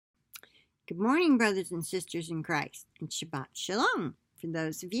Good morning, brothers and sisters in Christ, and Shabbat Shalom for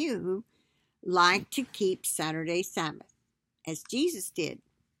those of you who like to keep Saturday Sabbath, as Jesus did.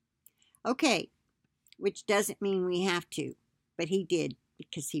 Okay, which doesn't mean we have to, but he did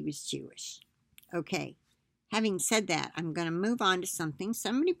because he was Jewish. Okay, having said that, I'm going to move on to something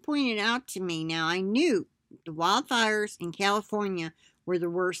somebody pointed out to me. Now, I knew the wildfires in California were the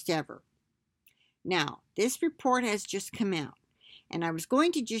worst ever. Now, this report has just come out. And I was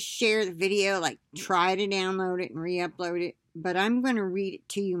going to just share the video, like try to download it and re-upload it. But I'm going to read it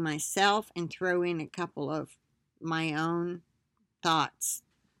to you myself and throw in a couple of my own thoughts.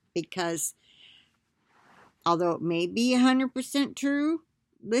 Because although it may be 100% true,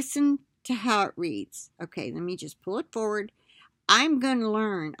 listen to how it reads. Okay, let me just pull it forward. I'm going to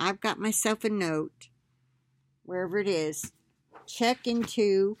learn. I've got myself a note, wherever it is. Check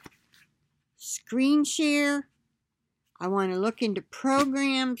into screen share. I want to look into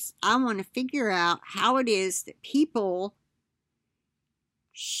programs. I want to figure out how it is that people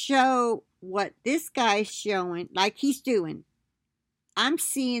show what this guy's showing, like he's doing. I'm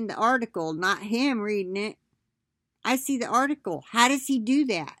seeing the article, not him reading it. I see the article. How does he do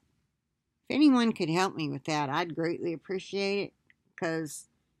that? If anyone could help me with that, I'd greatly appreciate it. Because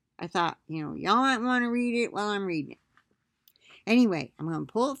I thought, y'all might want to read it while I'm reading it. Anyway, I'm going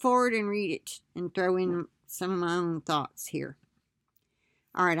to pull it forward and read it and throw in some of my own thoughts here.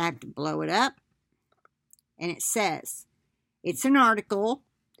 All right, I have to blow it up. And it says, it's an article.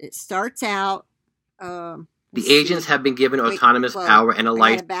 It starts out. The agents have been given autonomous power and a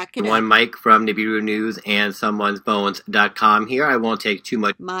light. One Mike from Nibiru News and someone'sbones.com here. I won't take too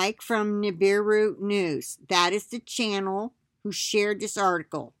much. Mike from Nibiru News. That is the channel who shared this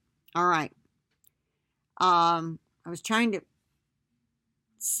article. All right. I was trying to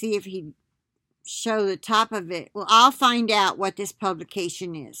see if he'd show the top of it. Well, I'll find out what this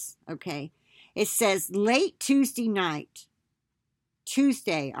publication is. Okay. It says late Tuesday night.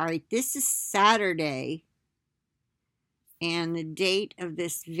 Tuesday. All right. This is Saturday. And the date of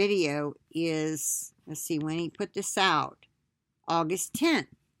this video is, let's see, when he put this out. August 10th.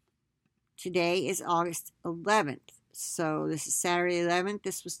 Today is August 11th. So this is Saturday 11th.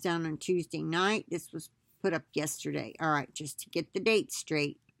 This was done on Tuesday night. This was put up yesterday. All right. Just to get the date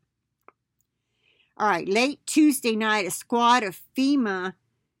straight. All right, late Tuesday night, a squad of Fema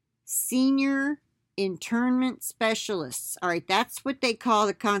senior internment specialists. All right, that's what they call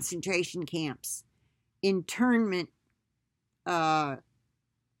the concentration camps. Internment, their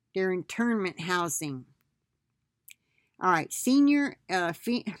internment housing. All right, let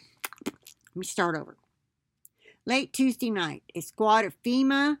me start over. Late Tuesday night, a squad of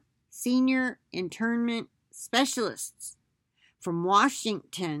Fema senior internment specialists from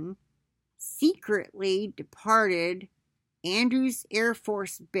Washington secretly departed Andrews Air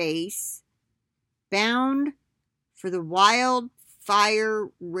Force Base, bound for the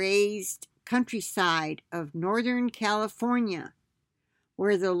wildfire-razed countryside of Northern California,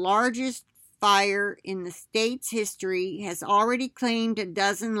 where the largest fire in the state's history has already claimed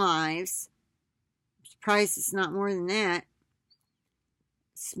 12 lives. I'm surprised it's not more than that.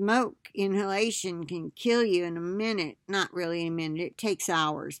 Smoke inhalation can kill you in a minute. Not really a minute. It takes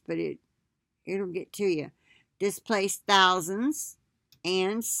hours, but it'll get to you. Displaced thousands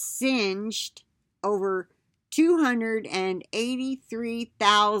and singed over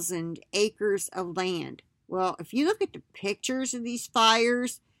 283,000 acres of land. Well, if you look at the pictures of these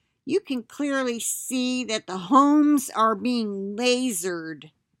fires, you can clearly see that the homes are being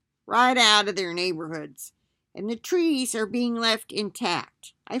lasered right out of their neighborhoods. And the trees are being left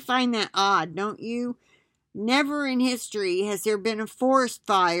intact. I find that odd, don't you? Never in history has there been a forest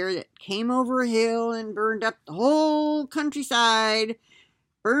fire that came over a hill and burned up the whole countryside,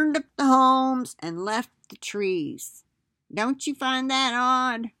 burned up the homes, and left the trees. Don't you find that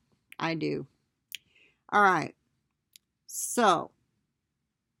odd? I do. All right. So,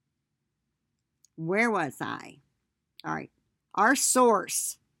 where was I? All right. Our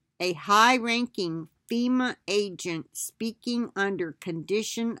source, a high-ranking FEMA agent speaking under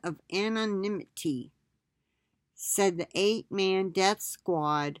condition of anonymity, said the 8-man death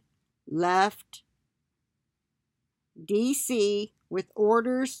squad left D.C. with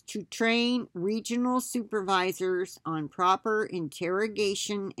orders to train regional supervisors on proper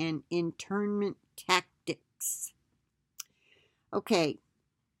interrogation and internment tactics. Okay,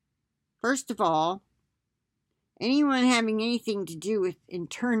 first of all, anyone having anything to do with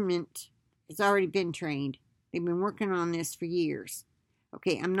internment has already been trained. They've been working on this for years.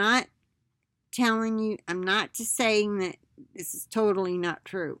 Okay, I'm not telling you, I'm not just saying that this is totally not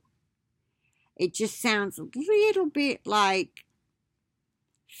true. It just sounds a little bit like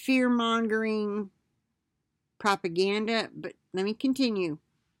fear-mongering propaganda, but let me continue.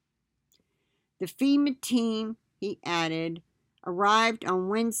 The FEMA team, he added, arrived on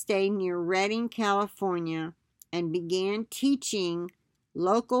Wednesday near Redding, California, and began teaching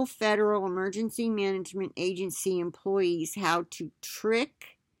local Federal Emergency Management Agency employees how to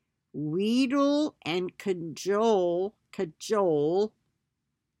trick, wheedle, and cajole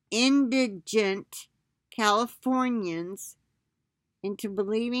indigent Californians into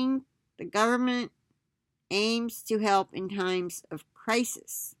believing the government aims to help in times of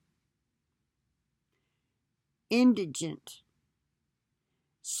crisis. Indigent.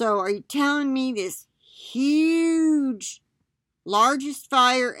 So are you telling me this huge, largest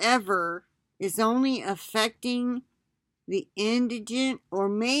fire ever is only affecting the indigent, or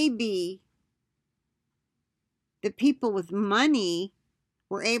maybe the people with money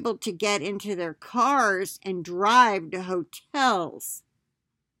were able to get into their cars and drive to hotels?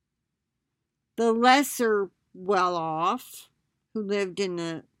 The lesser well-off, who lived in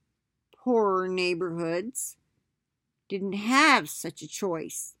the poorer neighborhoods, didn't have such a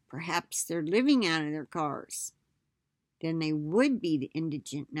choice. Perhaps they're living out of their cars. Then they would be the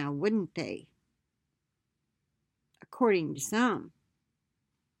indigent now, wouldn't they? According to some.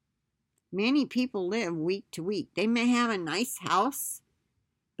 Many people live week to week. They may have a nice house,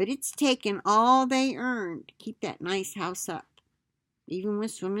 but it's taken all they earn to keep that nice house up, even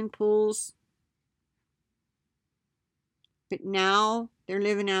with swimming pools. But now they're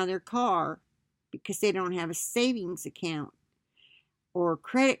living out of their car because they don't have a savings account or a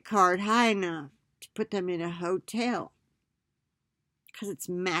credit card high enough to put them in a hotel because it's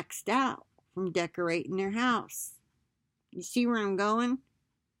maxed out from decorating their house. You see where I'm going?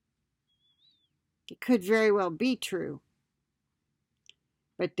 It could very well be true.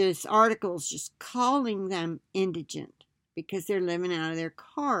 But this article is just calling them indigent because they're living out of their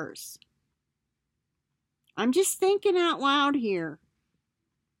cars. I'm just thinking out loud here.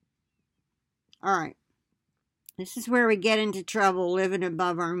 All right. This is where we get into trouble, living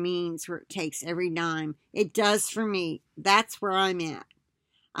above our means, where it takes every dime. It does for me. That's where I'm at.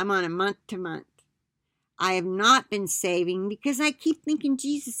 I'm on a month-to-month. I have not been saving because I keep thinking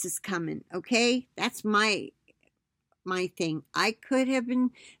Jesus is coming, okay? That's my thing. I could have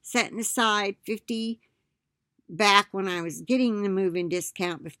been setting aside $50 back when I was getting the move-in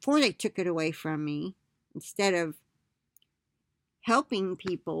discount before they took it away from me. Instead of helping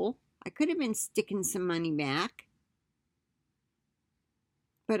people, I could have been sticking some money back.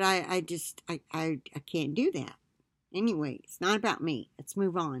 But I can't do that. Anyway, it's not about me. Let's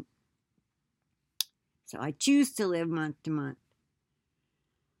move on. So I choose to live month to month.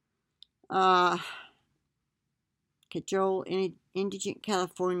 Cajole indigent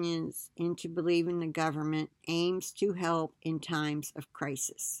Californians into believing the government aims to help in times of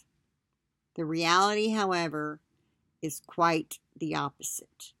crisis. The reality, however, is quite the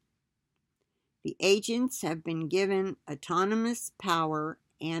opposite. The agents have been given autonomous power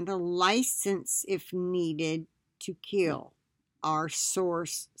and a license, if needed, to kill, our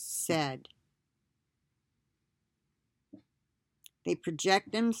source said. They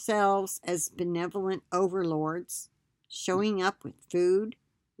project themselves as benevolent overlords, showing up with food,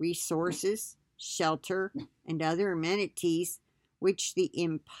 resources, shelter, and other amenities which the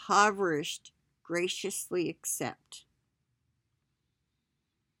impoverished graciously accept.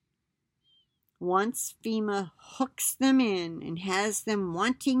 Once FEMA hooks them in and has them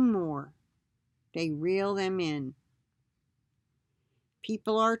wanting more, they reel them in.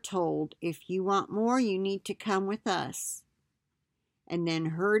 People are told, if you want more, you need to come with us, and then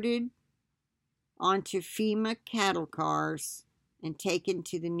herded onto FEMA cattle cars and taken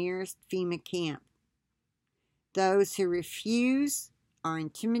to the nearest FEMA camp. Those who refuse are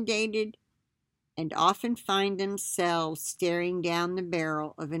intimidated and often find themselves staring down the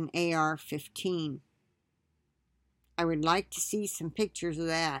barrel of an AR-15. I would like to see some pictures of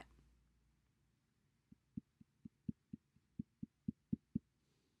that.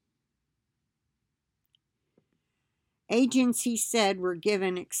 Agents, he said, were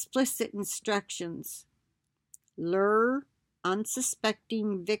given explicit instructions: lure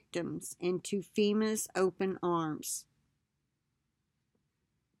unsuspecting victims into FEMA's open arms.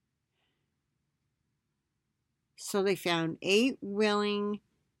 So they found 8 willing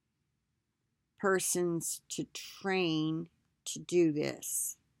persons to train to do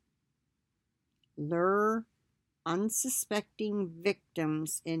this. Lure unsuspecting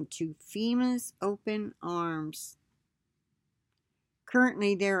victims into FEMA's open arms.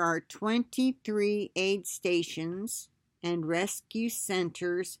 Currently, there are 23 aid stations and rescue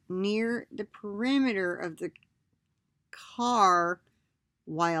centers near the perimeter of the car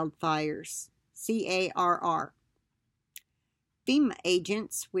wildfires. CARR. FEMA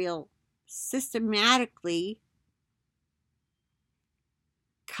agents will systematically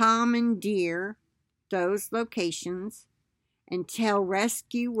commandeer those locations and tell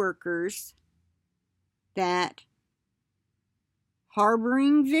rescue workers that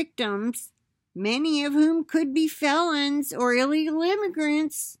harboring victims, many of whom could be felons or illegal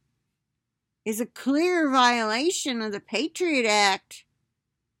immigrants, is a clear violation of the Patriot Act,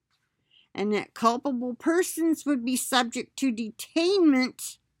 and that culpable persons would be subject to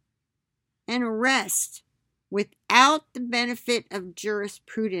detainment and arrest without the benefit of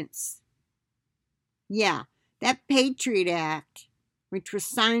jurisprudence. Yeah, that Patriot Act, which was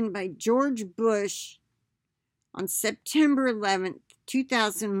signed by George Bush on September 11th,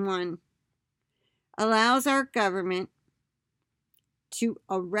 2001, allows our government to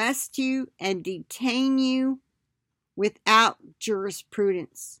arrest you and detain you without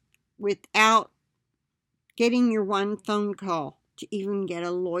jurisprudence, without getting your one phone call to even get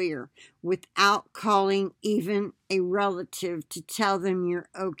a lawyer, without calling even a relative to tell them you're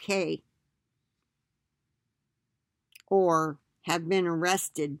okay, or have been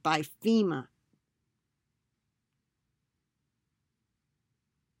arrested by FEMA.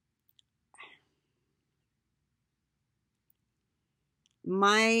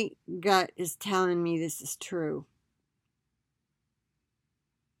 My gut is telling me this is true.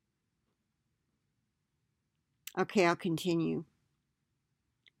 Okay, I'll continue.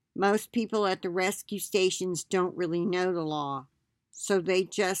 Most people at the rescue stations don't really know the law, so they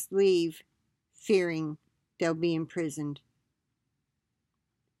just leave fearing they'll be imprisoned.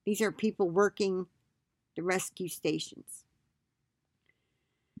 These are people working the rescue stations.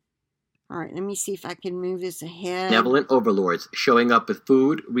 All right, let me see if I can move this ahead. Benevolent overlords showing up with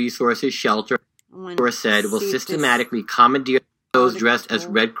food, resources, shelter, or said will systematically commandeer those dressed as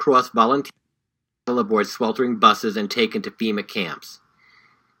Red Cross volunteers aboard sweltering buses and taken to FEMA camps.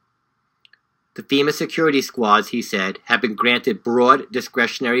 The FEMA security squads, he said, have been granted broad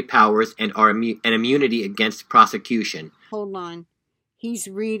discretionary powers and are an immunity against prosecution. Hold on. He's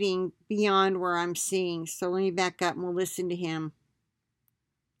reading beyond where I'm seeing, so let me back up and we'll listen to him.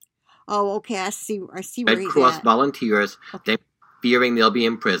 Oh, okay, I see where he's at. Red Cross volunteers, okay. Then fearing they'll be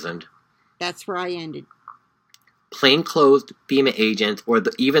imprisoned. That's where I ended. Plainclothes FEMA agents, or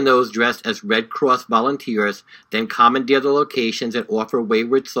even those dressed as Red Cross volunteers, then commandeer the locations and offer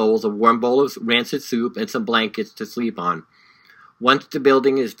wayward souls a warm bowl of rancid soup and some blankets to sleep on. Once the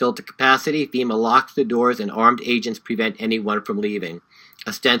building is filled to capacity, FEMA locks the doors and armed agents prevent anyone from leaving,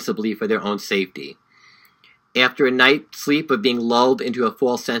 ostensibly for their own safety. After a night's sleep of being lulled into a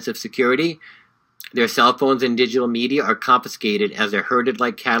false sense of security, their cell phones and digital media are confiscated as they're herded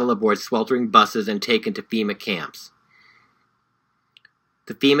like cattle aboard sweltering buses and taken to FEMA camps.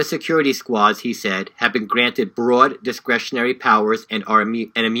 The FEMA security squads, he said, have been granted broad discretionary powers and are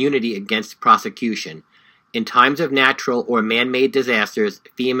an immunity against prosecution. In times of natural or man-made disasters,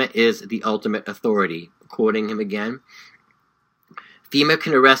 FEMA is the ultimate authority. Quoting him again. FEMA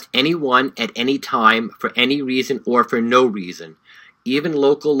can arrest anyone at any time for any reason or for no reason. Even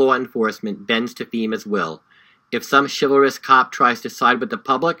local law enforcement bends to FEMA's will. If some chivalrous cop tries to side with the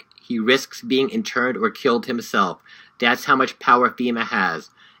public, he risks being interned or killed himself. That's how much power FEMA has,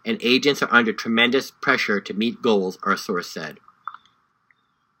 and agents are under tremendous pressure to meet goals, our source said.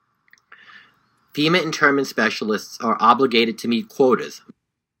 FEMA internment specialists are obligated to meet quotas.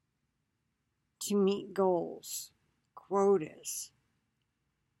 To meet goals. Quotas.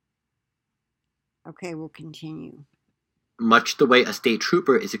 Okay, we'll continue. Much the way a state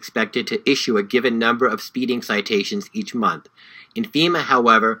trooper is expected to issue a given number of speeding citations each month. In FEMA,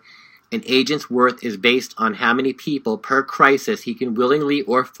 however, an agent's worth is based on how many people per crisis he can willingly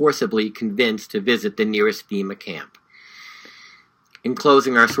or forcibly convince to visit the nearest FEMA camp. In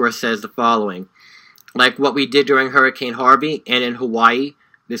closing, our source says the following. Like what we did during Hurricane Harvey and in Hawaii,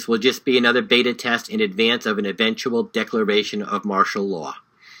 this will just be another beta test in advance of an eventual declaration of martial law.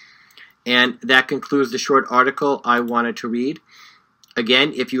 And that concludes the short article I wanted to read.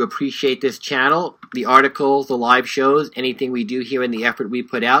 Again, if you appreciate this channel, the articles, the live shows, anything we do here and the effort we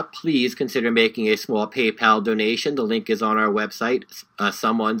put out, please consider making a small PayPal donation. The link is on our website,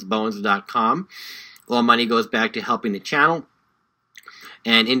 someonesbones.com. All money goes back to helping the channel.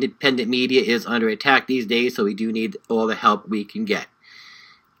 And independent media is under attack these days, so we do need all the help we can get.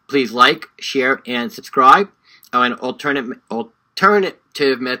 Please like, share, and subscribe. Oh, and alternative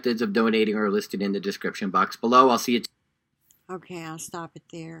methods of donating are listed in the description box below. I'll see you. Okay, I'll stop it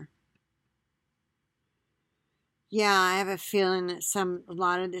there. Yeah, I have a feeling that a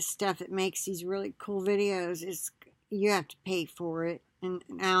lot of this stuff that makes these really cool videos is you have to pay for it. And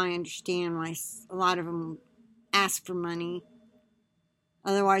now I understand why a lot of them ask for money.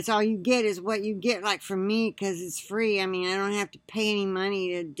 Otherwise, all you get is what you get, like from me, because it's free. I mean, I don't have to pay any money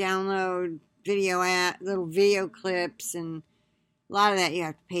to download little video clips, and a lot of that you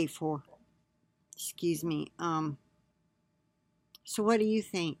have to pay for. Excuse me. So what do you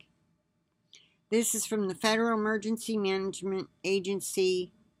think? This is from the Federal Emergency Management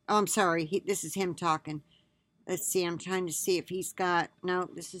Agency. Oh, I'm sorry. This is him talking. Let's see. I'm trying to see if he's got... No,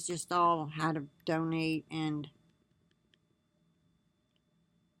 this is just all how to donate and...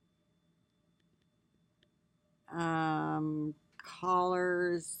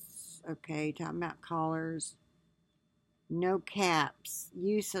 callers. Okay, talking about callers. No caps.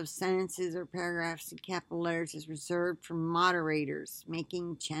 Use of sentences or paragraphs in capital letters is reserved for moderators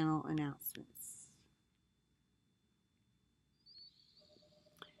making channel announcements.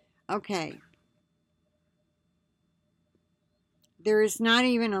 Okay. There is not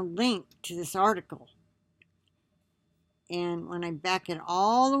even a link to this article. And when I back it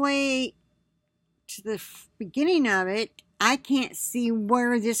all the way to the beginning of it, I can't see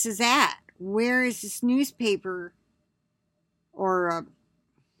where this is at. Where is this newspaper? Or a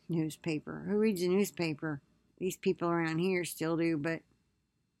newspaper. Who reads a newspaper? These people around here still do, but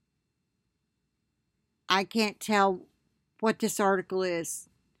I can't tell what this article is.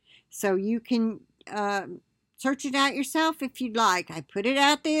 So you can search it out yourself if you'd like. I put it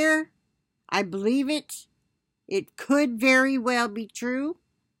out there. I believe it. It could very well be true.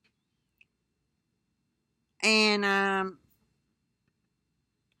 And I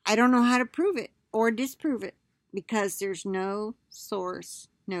don't know how to prove it or disprove it because there's no source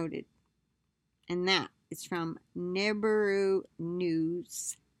noted. And that is from Nibiru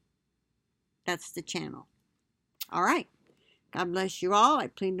News. That's the channel. All right. God bless you all. I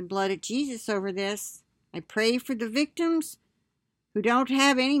plead the blood of Jesus over this. I pray for the victims who don't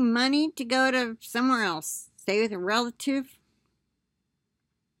have any money to go to somewhere else. Stay with a relative.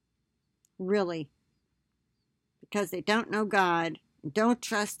 Really. Because they don't know God. Don't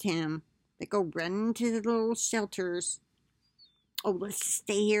trust Him. They go running into the little shelters. Oh, let's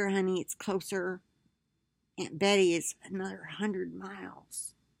stay here, honey. It's closer. Aunt Betty is another 100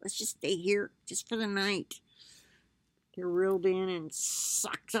 miles. Let's just stay here just for the night. They're reeled in and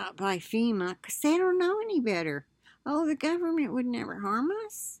sucked up by Fema because they don't know any better. Oh, the government would never harm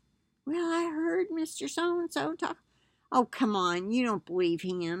us. Well, I heard Mr. So-and-so talk. Oh, come on. You don't believe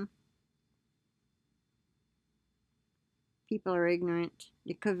him. People are ignorant.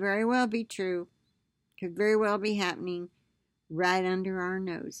 It could very well be true. It could very well be happening right under our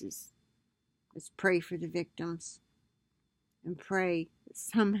noses. Let's pray for the victims and pray that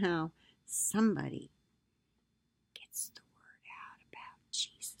somehow somebody gets the word out about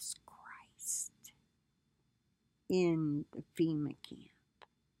Jesus Christ in the FEMA camp.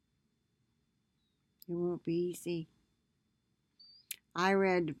 It won't be easy. I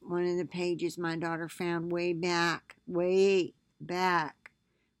read one of the pages my daughter found way back,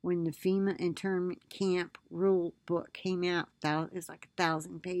 when the FEMA internment camp rule book came out. It's like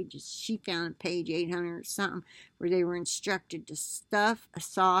 1,000 pages. She found page 800 or something where they were instructed to stuff a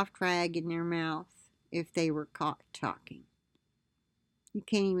soft rag in their mouth if they were caught talking. You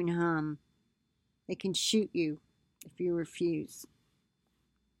can't even hum. They can shoot you if you refuse.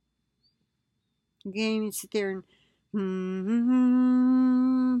 You can't even sit there and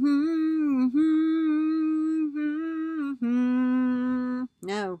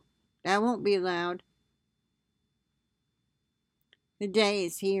no, that won't be allowed. The day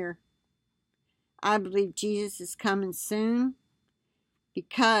is here. I believe Jesus is coming soon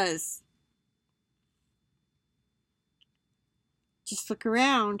because just look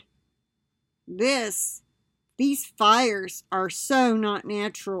around. These fires are so not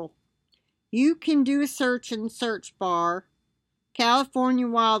natural. You can do a search in the search bar. California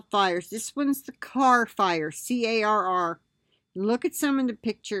wildfires. This one's the car fire. C-A-R-R. Look at some of the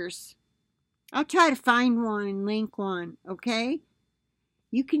pictures. I'll try to find one and link one, okay?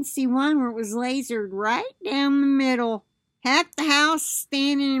 You can see one where it was lasered right down the middle. Half the house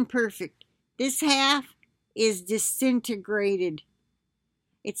standing in perfect. This half is disintegrated.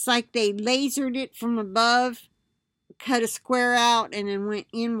 It's like they lasered it from above, cut a square out, and then went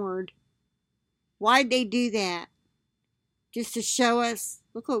inward. Why'd they do that? Just to show us,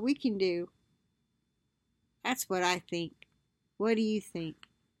 look what we can do. That's what I think. What do you think?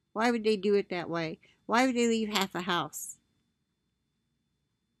 Why would they do it that way? Why would they leave half a house?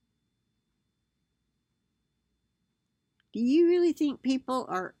 Do you really think people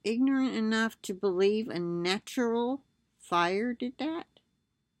are ignorant enough to believe a natural fire did that?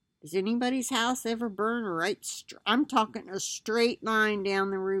 Does anybody's house ever burn right? I'm talking a straight line down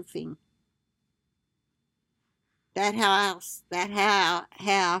the roofing. That house, that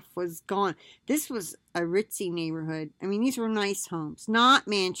half was gone. This was a ritzy neighborhood. I mean, these were nice homes, not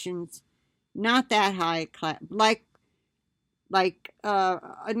mansions, not that high class, like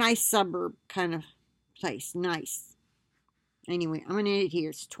a nice suburb kind of place. Nice. Anyway, I'm going to end it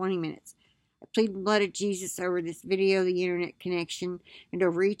here. It's 20 minutes. I plead the blood of Jesus over this video, the internet connection, and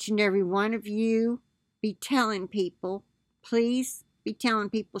over each and every one of you. Be telling people, please be telling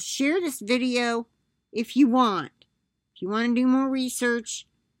people, share this video if you want. If you want to do more research,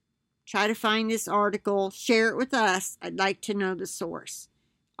 try to find this article, share it with us. I'd like to know the source.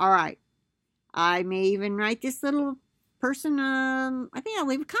 All right. I may even write this little person, I think I'll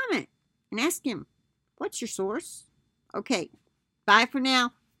leave a comment and ask him, what's your source? Okay. Bye for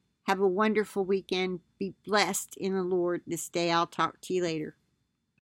now. Have a wonderful weekend. Be blessed in the Lord this day. I'll talk to you later.